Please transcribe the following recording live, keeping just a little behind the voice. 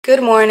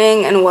Good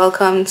morning and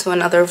welcome to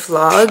another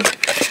vlog.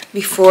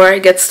 Before I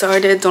get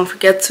started, don't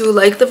forget to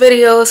like the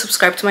video,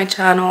 subscribe to my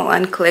channel,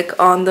 and click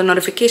on the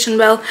notification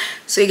bell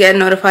so you get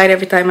notified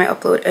every time I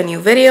upload a new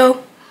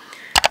video.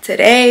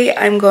 Today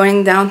I'm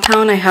going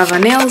downtown. I have a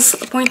nails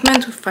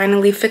appointment. We're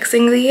finally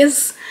fixing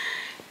these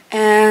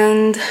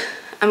and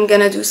I'm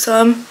gonna do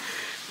some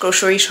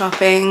grocery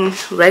shopping,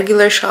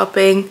 regular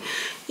shopping,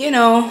 you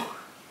know,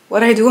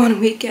 what I do on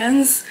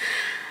weekends.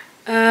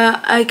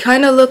 I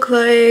kind of look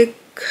like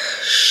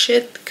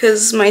shit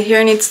because my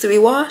hair needs to be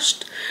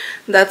washed.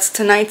 That's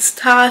tonight's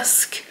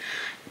task,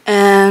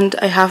 and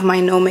I have my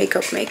no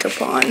makeup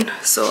on,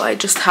 so I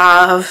just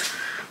have,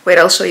 wait,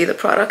 I'll show you the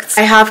products.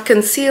 I have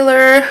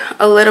concealer,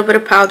 a little bit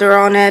of powder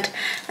on it,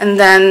 and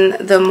then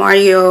the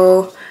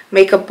Mario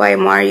Makeup by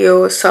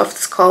Mario Soft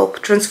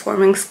Sculpt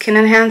Transforming Skin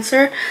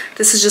Enhancer.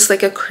 This is just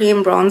like a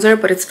cream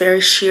bronzer, but it's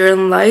very sheer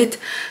and light,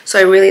 so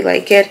I really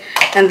like it.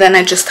 And then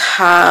I just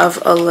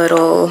have a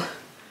little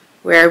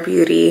Rare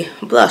Beauty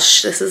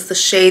blush. This is the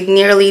shade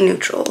Nearly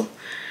Neutral.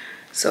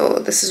 So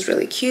this is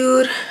really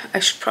cute. I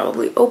should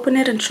probably open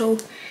it and show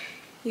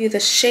you the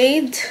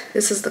shade.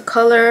 This is the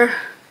color.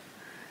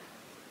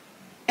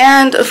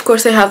 And of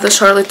course I have the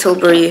Charlotte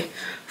Tilbury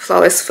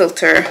Flawless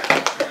Filter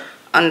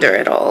under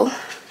it all.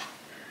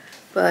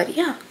 But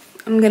yeah,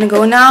 I'm gonna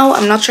go now.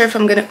 I'm not sure if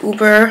I'm gonna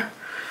Uber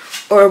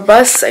or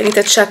bus. I need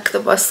to check the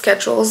bus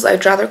schedules.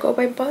 I'd rather go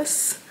by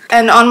bus.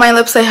 And on my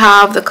lips I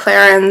have the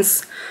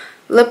Clarins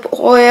lip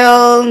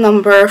oil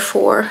number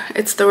 4.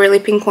 It's the really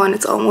pink one.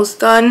 It's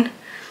almost done.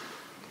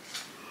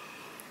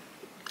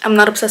 I'm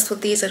not obsessed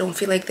with these. I don't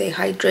feel like they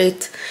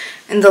hydrate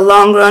in the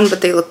long run,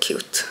 but they look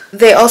cute.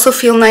 They also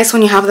feel nice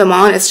when you have them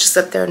on. It's just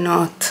that they're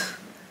not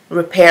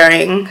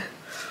repairing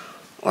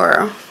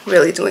or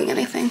really doing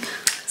anything.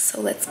 So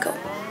let's go.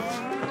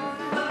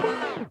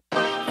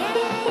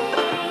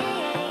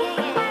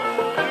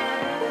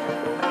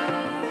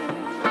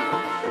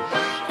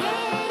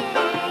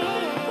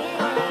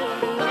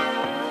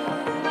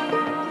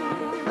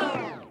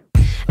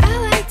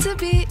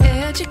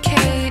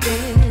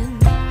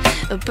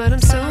 But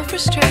I'm so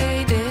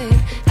frustrated.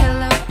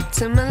 Hello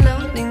to my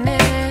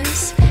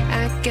loneliness.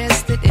 I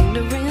guess that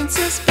ignorance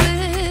is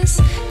bliss.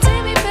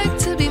 Take me back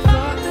to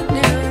before the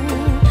new.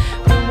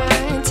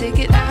 Rewind, take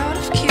it out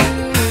of cue.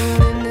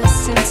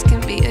 Innocence can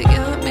be a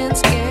young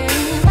man's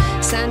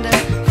game. Signed up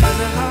for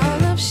the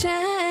Hall of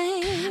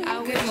Shame.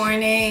 Good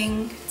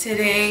morning.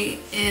 Today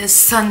is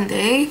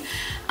Sunday.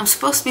 I'm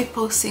supposed to be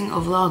posting a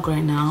vlog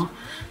right now,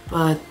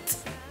 but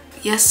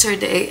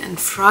yesterday and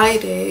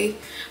Friday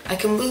I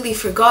completely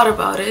forgot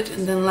about it,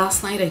 and then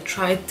last night I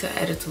tried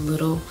to edit a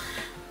little,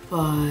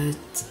 but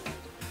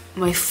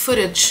my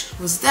footage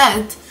was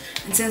dead,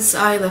 and since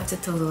I left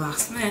it till the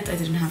last minute I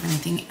didn't have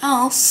anything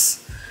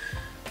else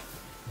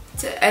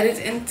to edit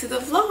into the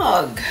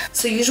vlog.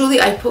 So usually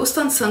I post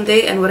on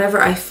Sunday and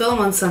whatever I film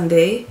on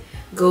Sunday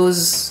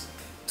goes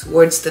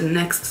towards the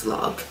next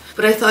vlog.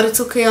 But I thought it's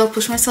okay, I'll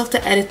push myself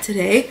to edit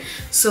today,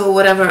 so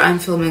whatever I'm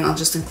filming I'll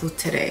just include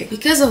today.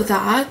 Because of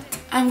that,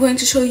 I'm going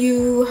to show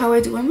you how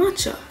I do my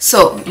matcha.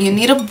 So you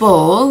need a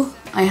bowl.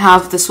 I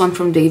have this one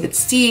from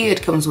David's Tea.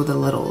 It comes with a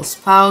little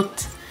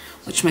spout,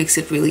 which makes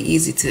it really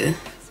easy to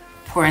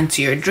pour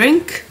into your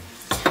drink.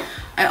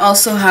 I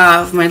also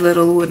have my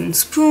little wooden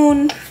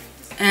spoon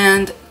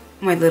and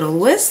my little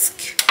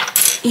whisk.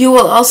 You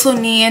will also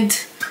need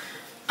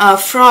a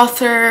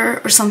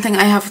frother or something.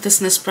 I have this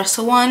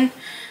Nespresso one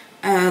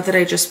that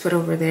I just put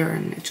over there,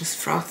 and it just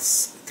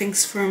froths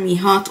things for me,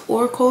 hot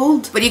or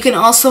cold. But you can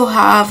also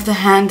have the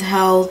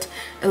handheld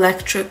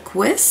electric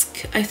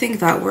whisk. I think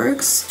that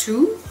works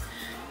too,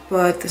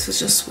 but this is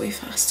just way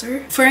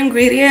faster. For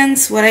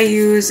ingredients, what I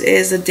use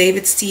is a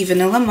David's Tea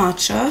vanilla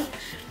matcha.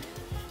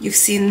 You've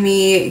seen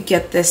me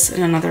get this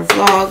in another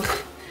vlog.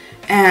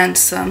 And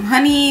some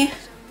honey,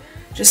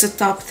 just to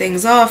top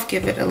things off,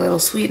 give it a little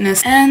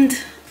sweetness, and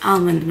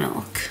almond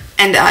milk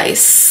and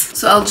ice.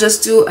 So I'll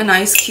just do an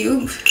ice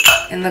cube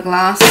in the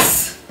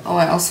glass. Oh,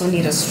 I also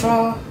need a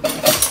straw.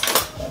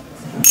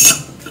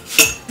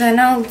 Then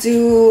I'll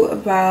do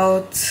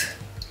about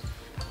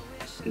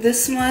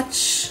this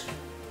much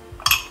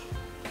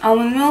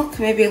almond milk,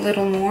 maybe a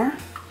little more.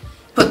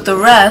 Put the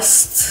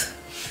rest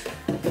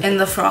in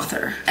the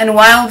frother. And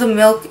while the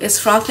milk is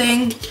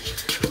frothing,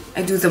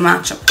 I do the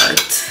matcha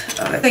part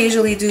of it. I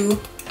usually do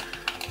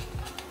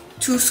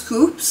 2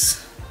 scoops.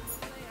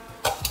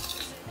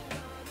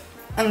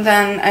 And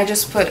then I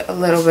just put a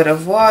little bit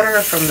of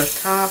water from the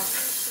top,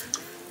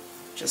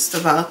 just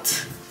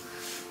about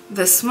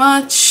this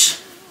much,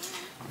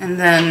 and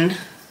then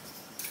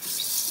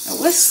a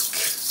whisk.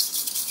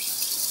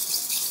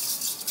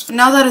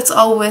 Now that it's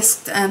all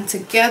whisked and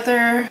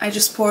together, I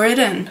just pour it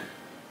in.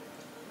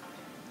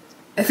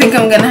 I think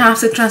I'm gonna have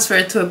to transfer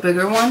it to a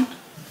bigger one.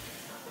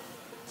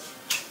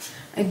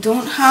 I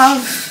don't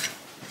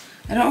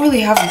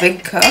really have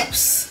big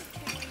cups.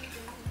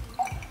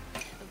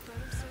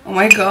 Oh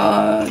my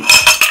god.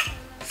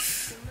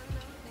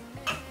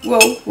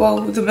 Whoa,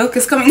 whoa, the milk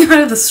is coming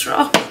out of the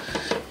straw.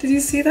 Did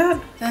you see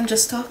that? Then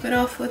just top it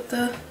off with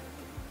the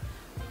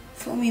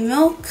foamy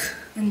milk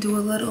and do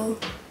a little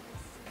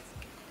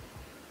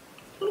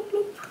bloop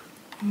bloop.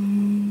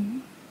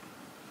 Yum!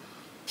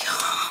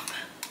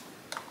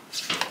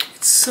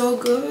 It's so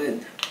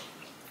good.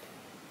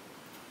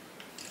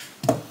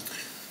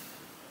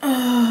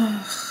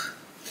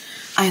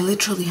 I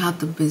literally had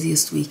the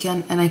busiest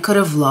weekend and I could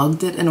have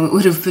vlogged it and it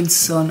would have been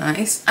so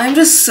nice. I'm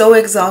just so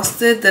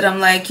exhausted that I'm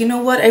like, you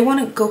know what? I want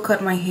to go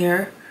cut my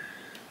hair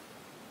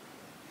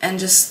and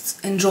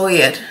just enjoy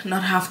it,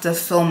 not have to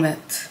film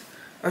it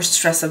or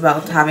stress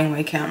about having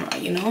my camera,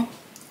 you know?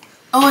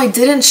 Oh, I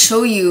didn't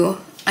show you.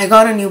 I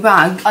got a new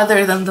bag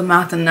other than the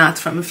Matt and Nat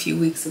from a few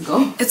weeks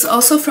ago. It's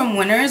also from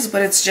Winners,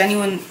 but it's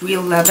genuine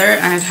real leather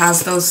and it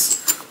has those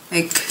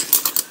like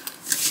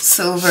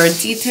silver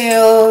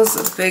details,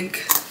 a big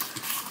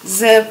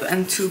zip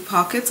and 2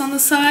 pockets on the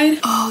side.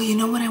 Oh, you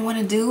know what I want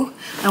to do?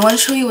 I want to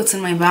show you what's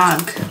in my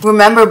bag.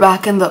 Remember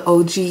back in the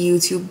OG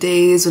YouTube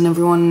days when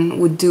everyone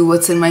would do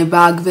what's in my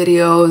bag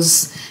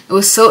videos? It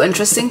was so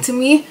interesting to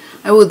me.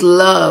 I would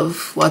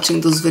love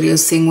watching those videos,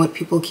 seeing what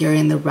people carry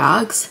in their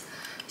bags.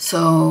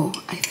 So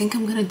I think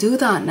I'm gonna do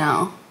that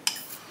now.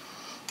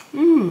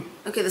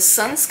 Okay, the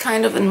sun's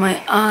kind of in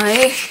my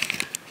eye,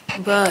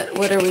 but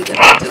what are we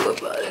gonna do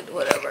about it?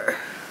 Whatever.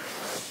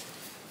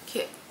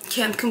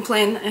 Can't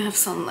complain, I have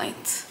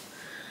sunlight.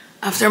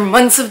 After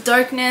months of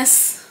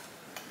darkness.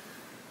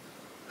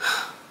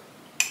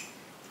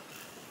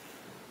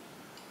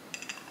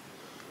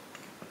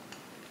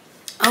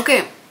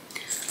 Okay,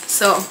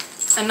 so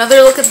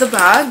another look at the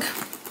bag.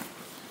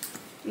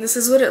 This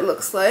is what it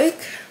looks like.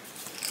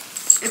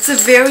 It's a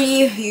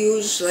very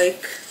huge,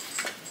 like,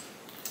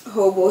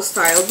 hobo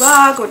style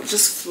bag where it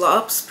just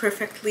flops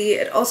perfectly.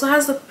 It also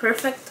has the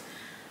perfect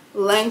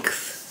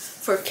length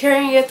for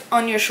carrying it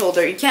on your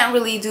shoulder. You can't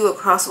really do a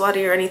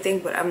crossbody or anything,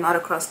 but I'm not a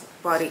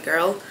crossbody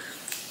girl.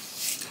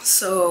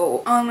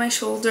 So on my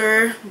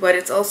shoulder, but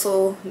it's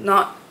also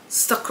not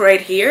stuck right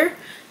here.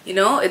 You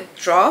know, it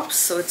drops,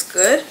 so it's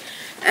good.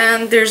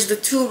 And there's the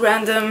 2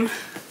 random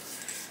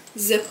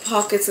zip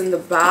pockets in the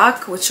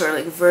back, which are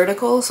like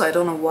vertical, so I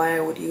don't know why I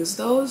would use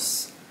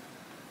those.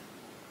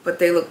 But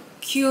they look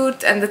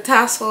cute, and the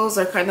tassels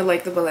are kind of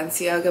like the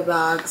Balenciaga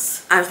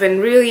bags. I've been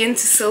really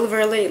into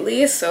silver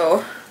lately,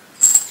 so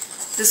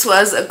this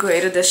was a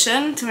great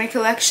addition to my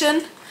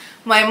collection.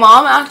 My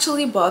mom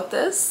actually bought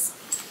this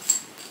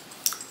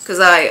because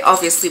I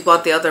obviously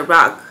bought the other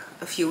bag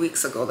a few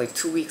weeks ago, like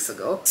 2 weeks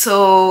ago.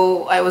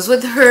 So I was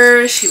with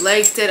her, she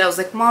liked it. I was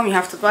like, Mom, you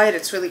have to buy it.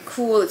 It's really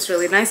cool, it's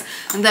really nice.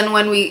 And then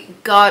when we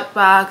got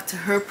back to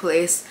her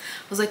place,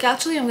 I was like,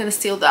 actually, I'm gonna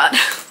steal that.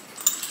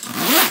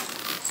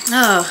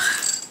 Ugh,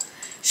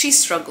 she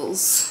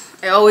struggles.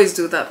 I always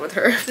do that with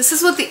her. This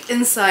is what the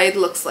inside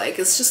looks like.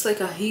 It's just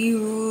like a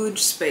huge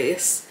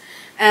space.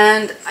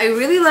 And I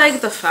really like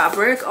the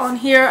fabric on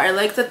here. I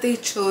like that they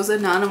chose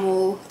an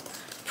animal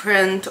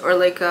print or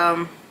like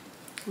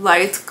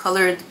light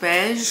colored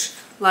beige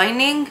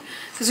lining,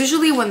 because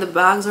usually when the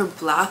bags are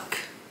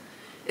black,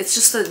 it's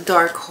just a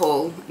dark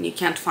hole and you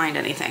can't find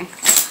anything.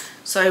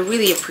 So I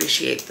really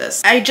appreciate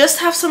this. I just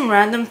have some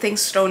random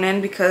things thrown in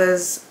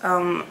because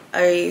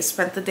I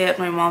spent the day at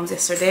my mom's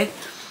yesterday.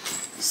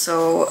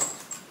 So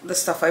the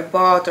stuff I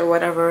bought or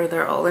whatever,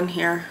 they're all in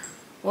here.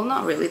 Well,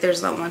 not really,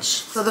 there's not much.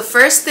 So the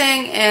first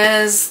thing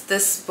is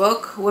this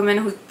book, Women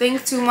Who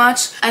Think Too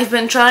Much. I've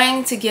been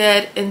trying to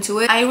get into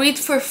it. I read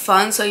for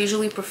fun, so I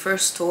usually prefer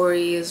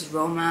stories,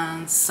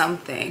 romance,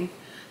 something.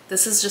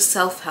 This is just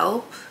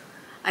self-help.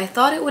 I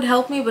thought it would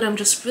help me, but I'm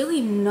just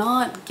really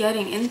not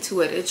getting into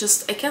it.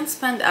 I can't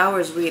spend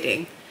hours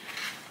reading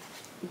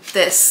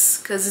this,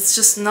 because it's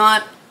just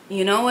not,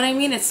 you know what I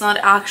mean? It's not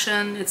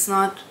action, it's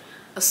not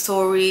a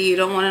story, you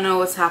don't want to know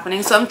what's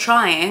happening. So I'm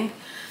trying.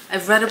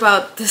 I've read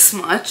about this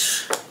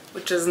much,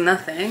 which is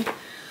nothing,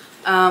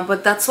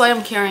 but that's why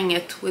I'm carrying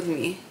it with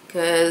me,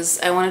 because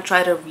I want to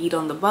try to read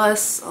on the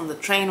bus, on the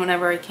train,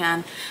 whenever I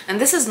can. And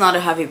this is not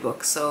a heavy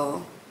book,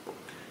 so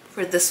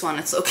for this one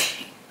it's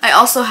okay. I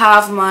also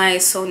have my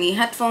Sony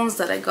headphones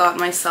that I got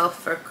myself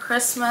for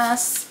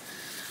Christmas.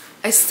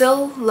 I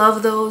still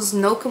love those,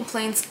 no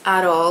complaints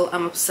at all.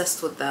 I'm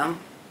obsessed with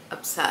them,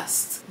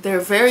 obsessed. They're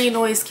very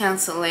noise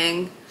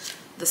cancelling.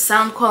 The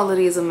sound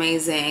quality is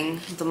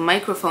amazing. The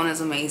microphone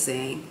is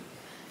amazing.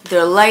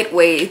 They're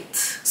lightweight,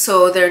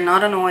 so they're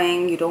not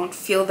annoying. You don't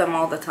feel them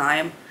all the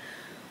time.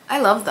 I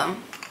love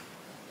them.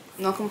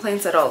 No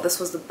complaints at all. This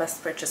was the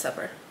best purchase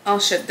ever. Oh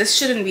shit, this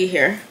shouldn't be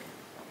here.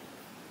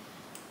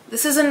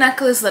 This is a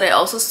necklace that I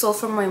also stole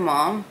from my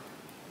mom,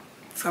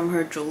 from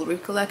her jewelry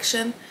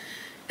collection.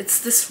 It's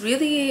this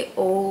really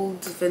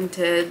old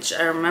vintage.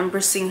 I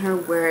remember seeing her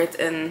wear it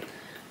in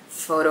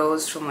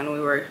photos from when we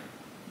were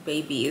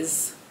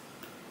babies.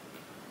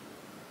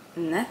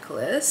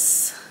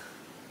 Necklace,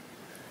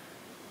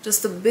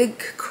 just a big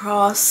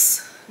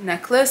cross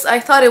necklace. I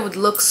thought it would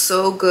look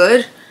so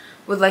good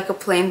with like a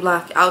plain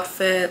black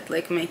outfit,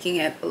 like making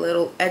it a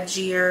little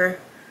edgier,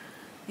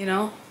 you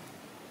know.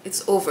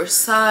 It's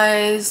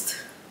oversized.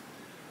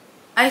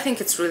 I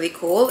think it's really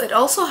cool. It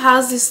also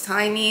has these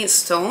tiny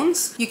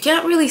stones. You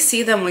can't really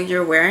see them when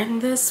you're wearing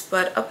this,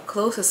 but up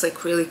close it's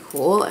like really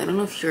cool. I don't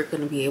know if you're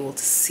gonna be able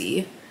to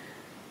see,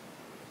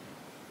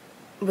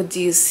 but do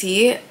you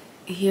see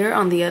here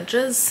on the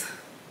edges?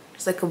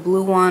 There's like a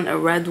blue one, a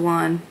red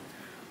one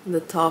on the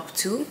top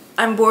too.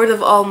 I'm bored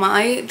of all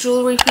my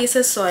jewelry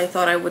pieces, so I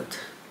thought I would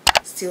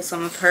steal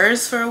some of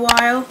hers for a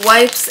while.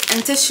 Wipes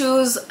and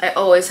tissues, I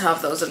always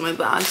have those in my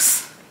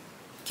bags.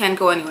 Can't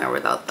go anywhere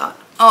without that.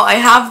 Oh, I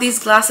have these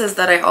glasses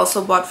that I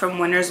also bought from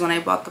Winners when I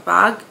bought the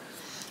bag.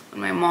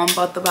 When my mom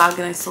bought the bag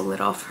and I sold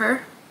it off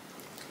her.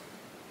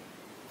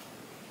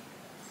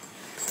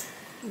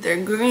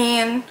 They're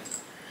green.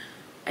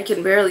 I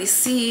can barely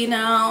see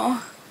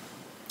now.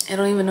 I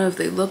don't even know if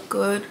they look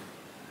good,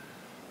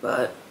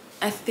 but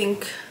I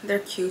think they're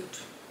cute.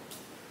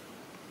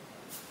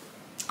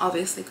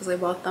 Obviously, because I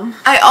bought them.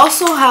 I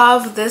also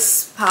have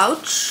this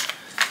pouch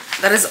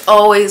that is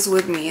always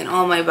with me in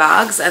all my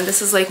bags, and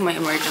this is like my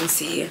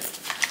emergency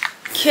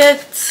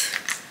kit.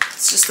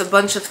 It's just a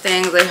bunch of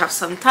things. I have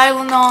some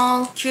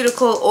Tylenol,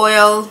 cuticle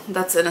oil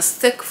that's in a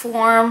stick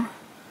form.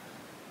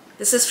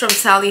 This is from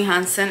Sally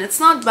Hansen. It's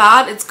not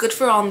bad. It's good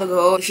for on the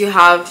go if you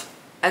have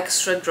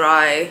extra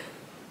dry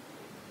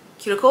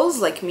cuticles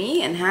like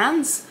me and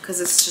hands,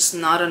 because it's just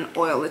not an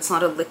oil. It's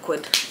not a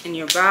liquid in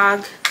your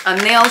bag. A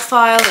nail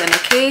file in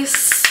a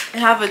case. I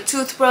have a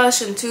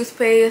toothbrush and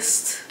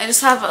toothpaste. I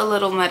just have a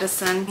little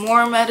medicine.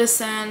 More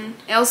medicine.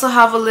 I also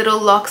have a little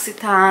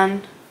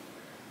L'Occitane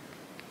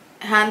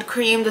hand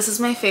cream. This is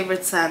my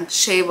favorite scent.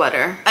 Shea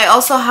butter. I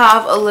also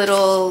have a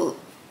little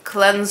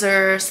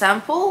cleanser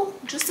sample,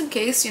 just in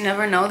case. You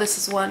never know. This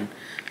is one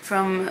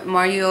from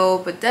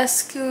Mario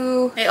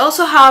Badescu. I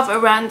also have a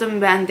random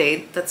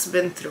band-aid that's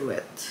been through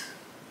it.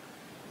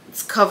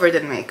 It's covered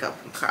in makeup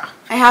and crap.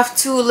 I have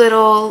two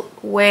little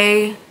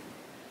Way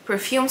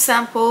perfume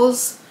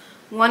samples.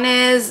 One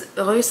is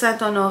Rue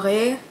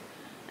Saint-Honoré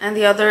and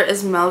the other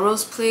is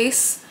Melrose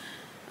Place.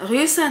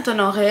 Rue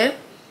Saint-Honoré,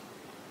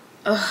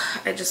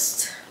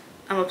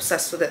 I'm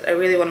obsessed with it. I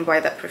really want to buy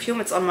that perfume.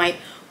 It's on my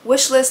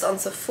wish list on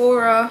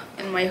Sephora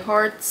in my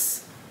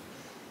hearts.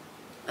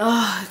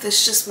 Oh,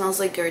 this just smells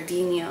like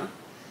gardenia.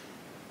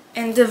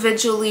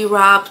 Individually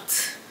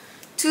wrapped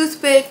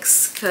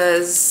toothpicks,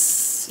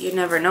 because you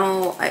never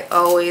know. I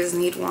always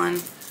need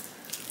one.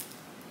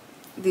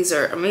 These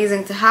are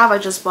amazing to have. I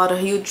just bought a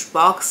huge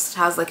box. It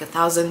has like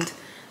 1,000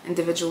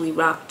 individually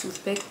wrapped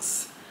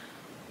toothpicks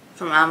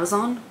from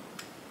Amazon.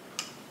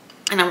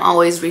 And I'm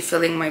always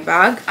refilling my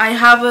bag. I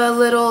have a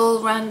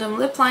little random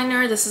lip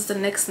liner. This is the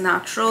NYX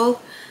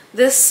Natural.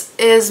 This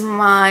is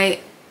my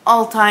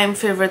all-time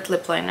favorite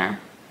lip liner.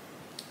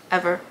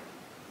 Ever.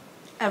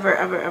 Ever,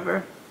 ever,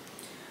 ever.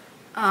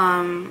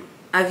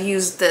 I've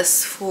used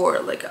this for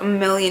like a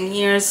million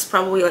years.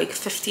 Probably like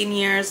 15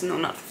 years. No,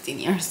 not 15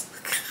 years.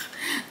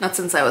 Not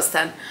since I was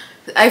 10.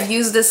 I've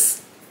used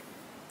this,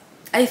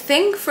 I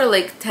think, for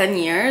like 10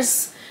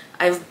 years.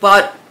 I've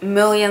bought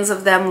millions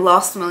of them,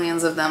 lost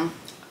millions of them.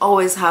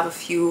 Always have a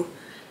few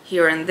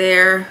here and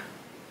there.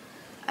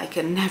 I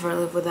can never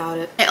live without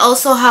it. I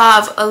also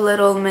have a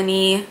little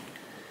mini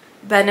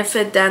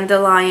Benefit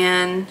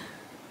Dandelion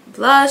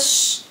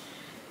blush.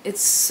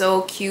 It's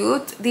so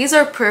cute. These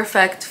are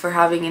perfect for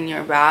having in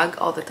your bag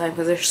all the time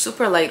because they're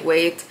super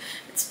lightweight.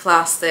 It's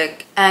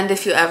plastic, and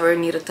if you ever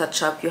need a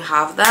touch-up, you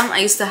have them. I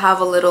used to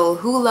have a little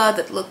Hoola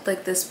that looked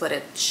like this, but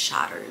it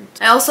shattered.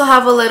 I also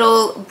have a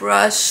little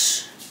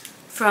brush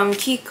from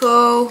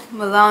Kiko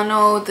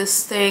Milano.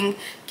 This thing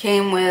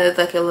came with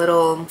like a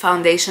little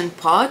foundation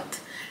pot,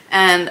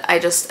 and I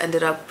just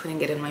ended up putting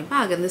it in my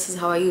bag, and this is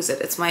how I use it.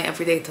 It's my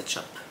everyday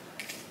touch-up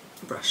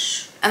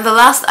brush. And the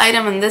last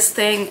item in this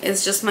thing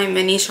is just my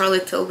mini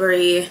Charlotte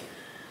Tilbury.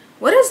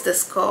 What is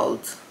this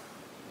called?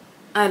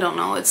 I don't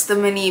know. It's the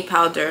mini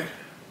powder.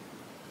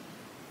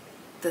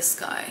 This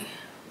guy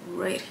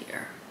right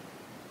here.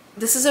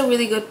 This is a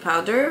really good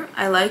powder.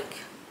 I like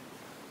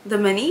the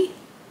mini.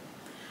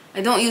 I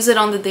don't use it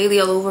on the daily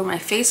all over my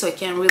face, so I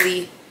can't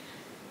really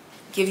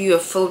give you a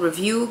full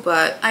review,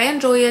 but I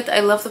enjoy it. I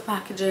love the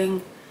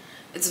packaging.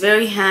 It's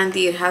very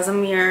handy. It has a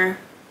mirror.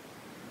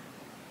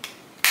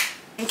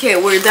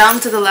 Okay, we're down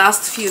to the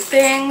last few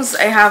things.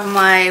 I have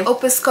my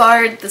Opus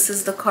card. This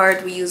is the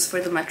card we use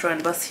for the metro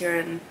and bus here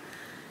in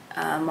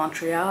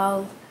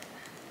Montreal.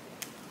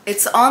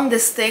 It's on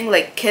this thing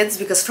like kids,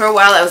 because for a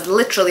while I was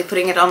literally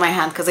putting it on my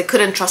hand because I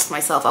couldn't trust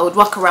myself. I would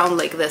walk around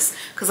like this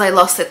because I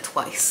lost it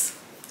twice.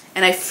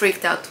 And I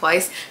freaked out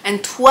twice.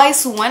 And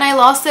twice when I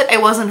lost it, I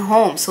wasn't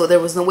home. So there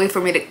was no way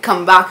for me to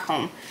come back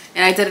home.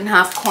 And I didn't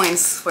have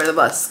coins for the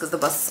bus because the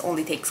bus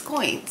only takes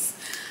coins.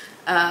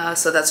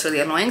 So that's really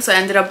annoying. So I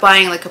ended up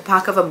buying like a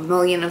pack of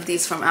 1,000,000 of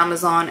these from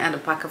Amazon and a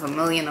pack of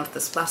 1,000,000 of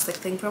this plastic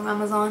thing from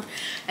Amazon.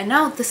 And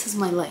now this is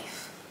my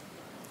life.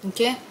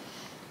 Okay?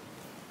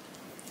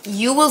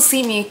 You will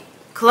see me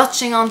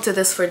clutching onto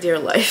this for dear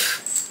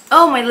life.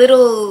 Oh, my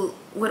little,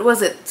 what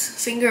was it?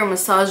 Finger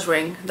massage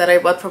ring that I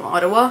bought from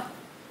Ottawa.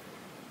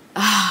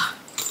 Ah.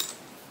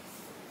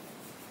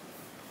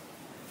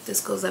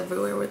 This goes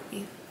everywhere with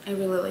me. I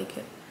really like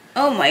it.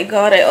 Oh my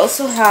god, I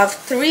also have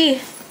 3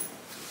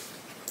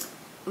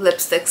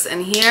 lipsticks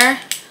in here.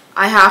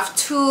 I have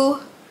 2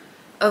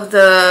 of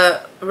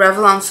the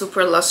Revlon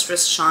Super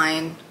Lustrous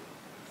Shine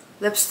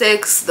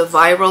lipsticks, the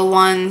viral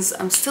ones.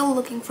 I'm still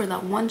looking for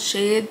that one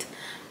shade.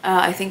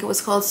 I think it was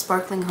called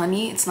Sparkling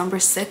Honey. It's number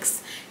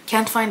 6.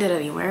 Can't find it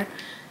anywhere.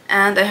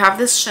 And I have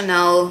this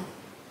Chanel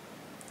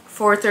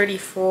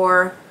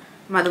 434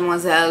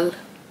 Mademoiselle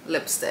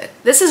lipstick.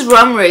 This is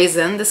Rum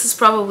Raisin. This is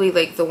probably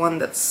like the one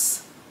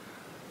that's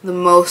the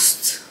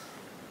most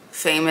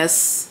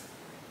famous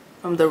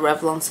from the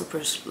Revlon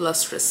Super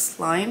Lustrous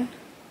line.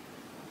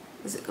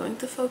 Is it going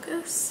to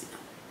focus? Yeah.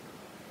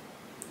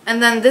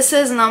 And then this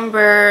is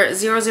number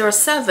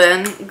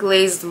 007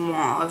 Glazed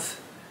Mauve,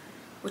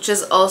 which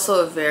is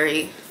also a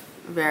very,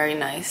 very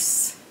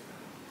nice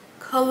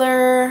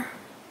color.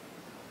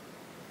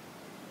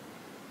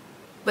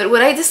 But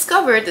what I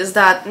discovered is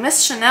that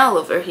Miss Chanel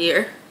over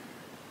here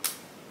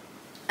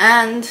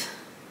and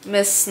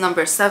Miss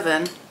number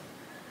 7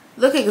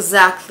 look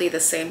exactly the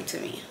same to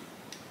me.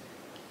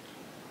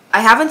 I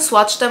haven't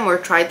swatched them or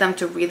tried them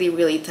to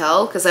really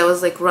tell, because I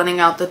was like running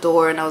out the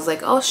door and I was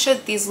like, oh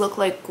shit, these look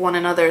like one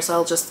another, so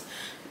I'll just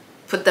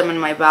put them in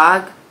my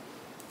bag,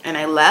 and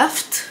I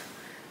left.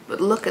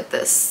 But look at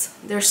this,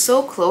 they're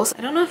so close.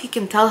 I don't know if you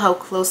can tell how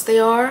close they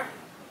are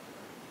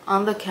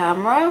on the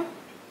camera.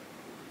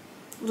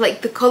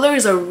 Like the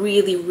colors are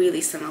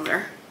really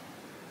similar.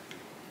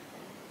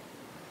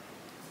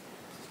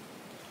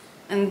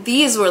 And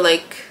these were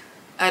like,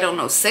 I don't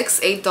know,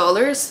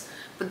 $6-8.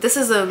 But this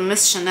is a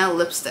Miss Chanel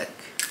lipstick.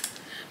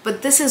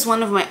 But this is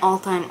one of my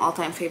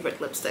all-time favorite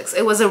lipsticks.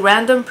 It was a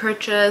random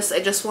purchase. I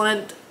just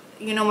wanted,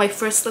 you know, my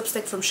first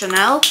lipstick from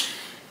Chanel.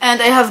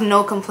 And I have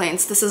no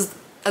complaints. This is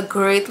a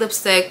great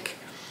lipstick.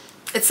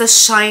 It's a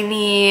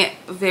shiny,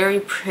 very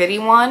pretty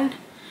one.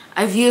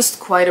 I've used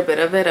quite a bit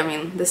of it. I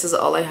mean, this is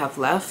all I have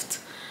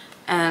left.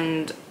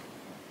 And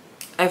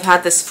I've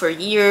had this for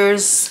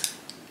years.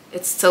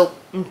 It's still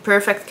in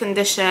perfect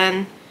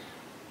condition.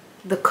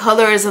 The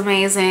color is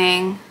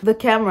amazing. The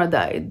camera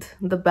died,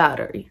 the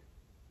battery.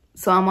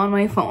 So I'm on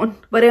my phone.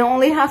 But I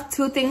only have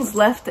 2 things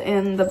left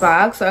in the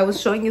bag. So I was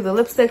showing you the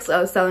lipsticks.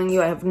 I was telling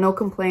you I have no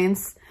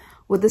complaints.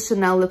 With the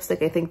Chanel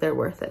lipstick, I think they're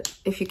worth it.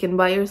 If you can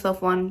buy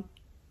yourself one,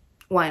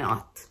 why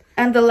not?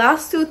 And the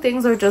last 2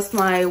 things are just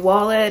my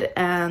wallet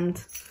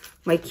and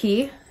my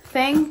key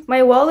thing.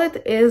 My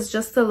wallet is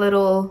just a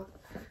little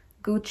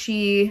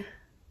Gucci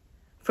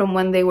from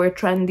when they were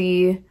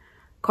trendy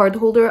card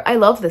holder. I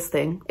love this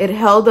thing. It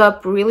held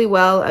up really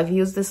well. I've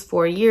used this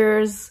for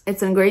years.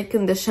 It's in great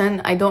condition.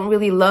 I don't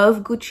really love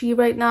Gucci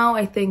right now.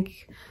 I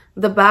think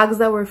the bags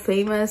that were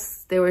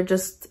famous, they were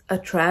just a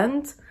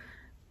trend.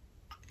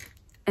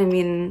 I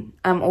mean,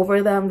 I'm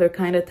over them. They're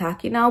kind of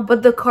tacky now.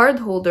 But the card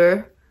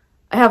holder,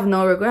 I have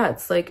no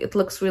regrets. Like, it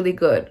looks really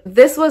good.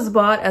 This was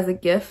bought as a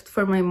gift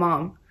for my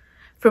mom,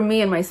 from me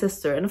and my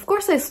sister. And of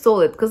course I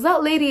stole it because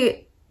that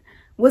lady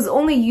was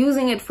only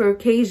using it for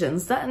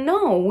occasions.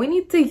 No, we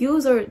need to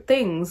use our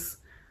things.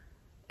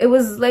 It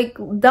was like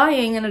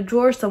dying in a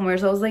drawer somewhere.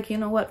 So I was like, you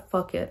know what?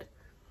 Fuck it.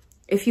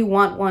 If you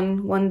want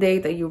one day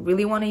that you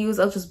really want to use,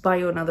 I'll just buy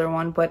you another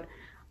one. But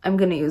I'm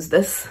gonna use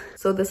this.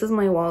 So this is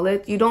my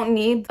wallet. You don't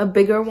need a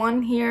bigger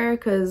one here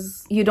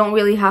because you don't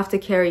really have to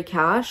carry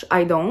cash.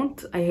 I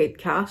don't. I hate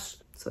cash.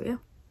 So yeah.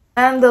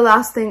 And the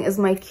last thing is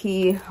my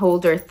key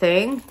holder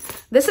thing.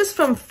 This is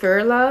from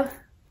Furla,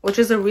 which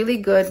is a really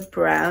good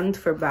brand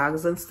for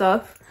bags and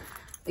stuff.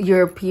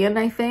 European,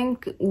 I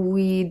think.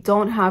 We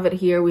don't have it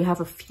here. We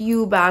have a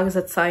few bags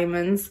at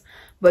Simon's,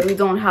 but we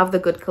don't have the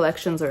good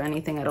collections or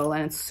anything at all,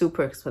 and it's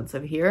super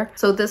expensive here.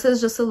 So this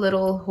is just a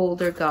little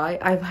holder guy.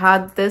 I've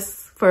had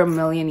this for a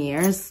million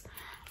years,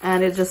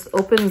 and it just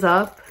opens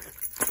up,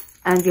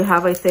 and you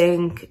have, I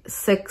think,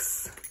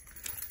 6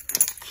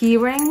 key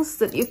rings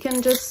that you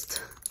can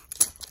just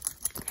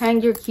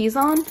hang your keys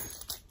on.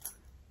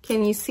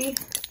 Can you see?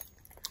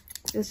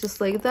 It's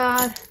just like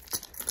that.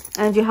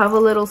 And you have a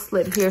little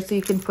slit here so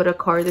you can put a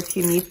card if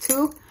you need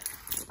to.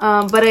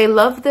 But I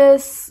love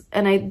this,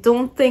 and I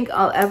don't think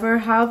I'll ever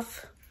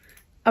have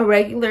a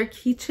regular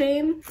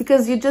keychain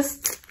because you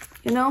just,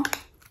 you know,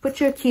 put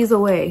your keys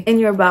away in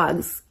your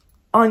bags,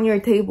 on your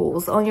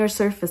tables, on your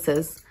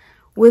surfaces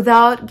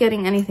without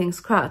getting anything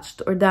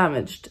scratched or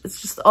damaged.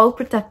 It's just all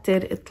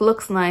protected. It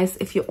looks nice.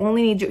 If you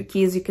only need your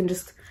keys, you can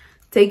just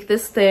take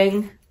this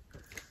thing,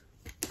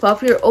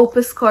 pop your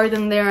Opus card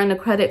in there and a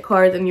credit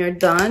card, and you're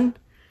done,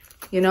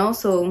 you know?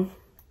 So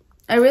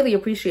I really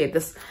appreciate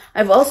this.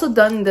 I've also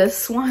done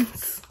this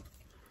once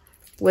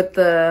with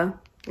the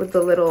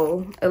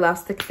little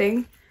elastic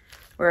thing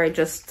where I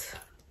just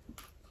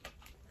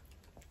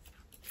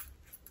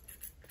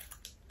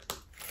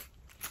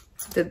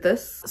did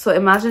this. So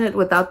imagine it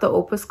without the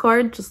Opus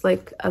card, just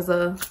like as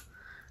a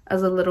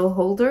little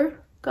holder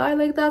guy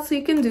like that. So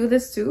you can do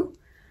this too.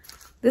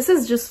 This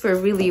is just for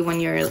really when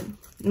you're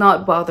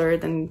not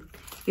bothered and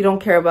you don't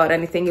care about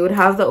anything. You would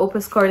have the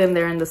Opus card in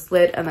there and the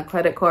slit and the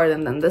credit card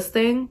and then this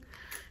thing,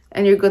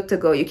 and you're good to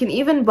go. You can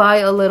even buy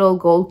a little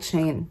gold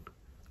chain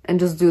and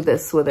just do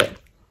this with it.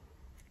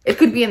 It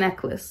could be a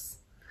necklace.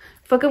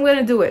 Fuck, I'm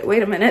gonna do it.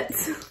 Wait a minute.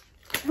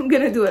 I'm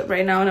gonna do it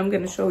right now and I'm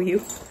gonna show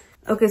you.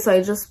 Okay, so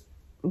I just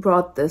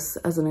brought this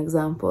as an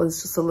example.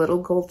 It's just a little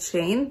gold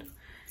chain.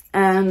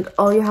 And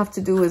all you have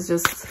to do is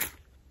just...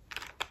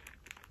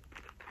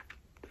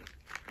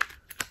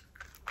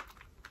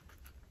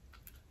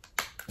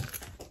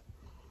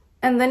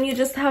 And then you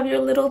just have your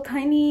little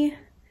tiny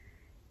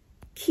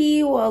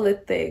key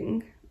wallet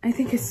thing. I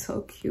think it's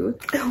so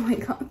cute. Oh my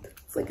god,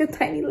 it's like a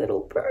tiny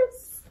little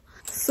purse.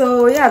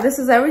 So yeah, this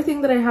is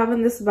everything that I have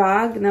in this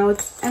bag. Now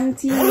it's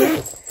empty.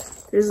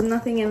 There's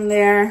nothing in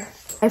there.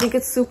 I think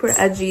it's super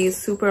edgy,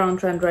 super on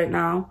trend right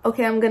now.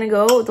 Okay, I'm gonna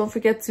go. Don't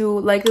forget to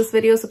like this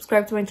video,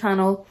 subscribe to my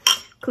channel,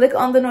 click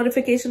on the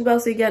notification bell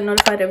so you get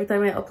notified every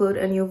time I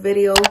upload a new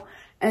video,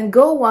 and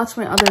go watch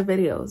my other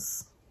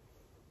videos.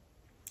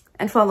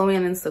 And follow me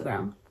on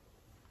Instagram.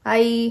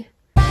 Bye.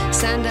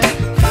 Stand up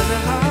for the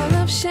heart.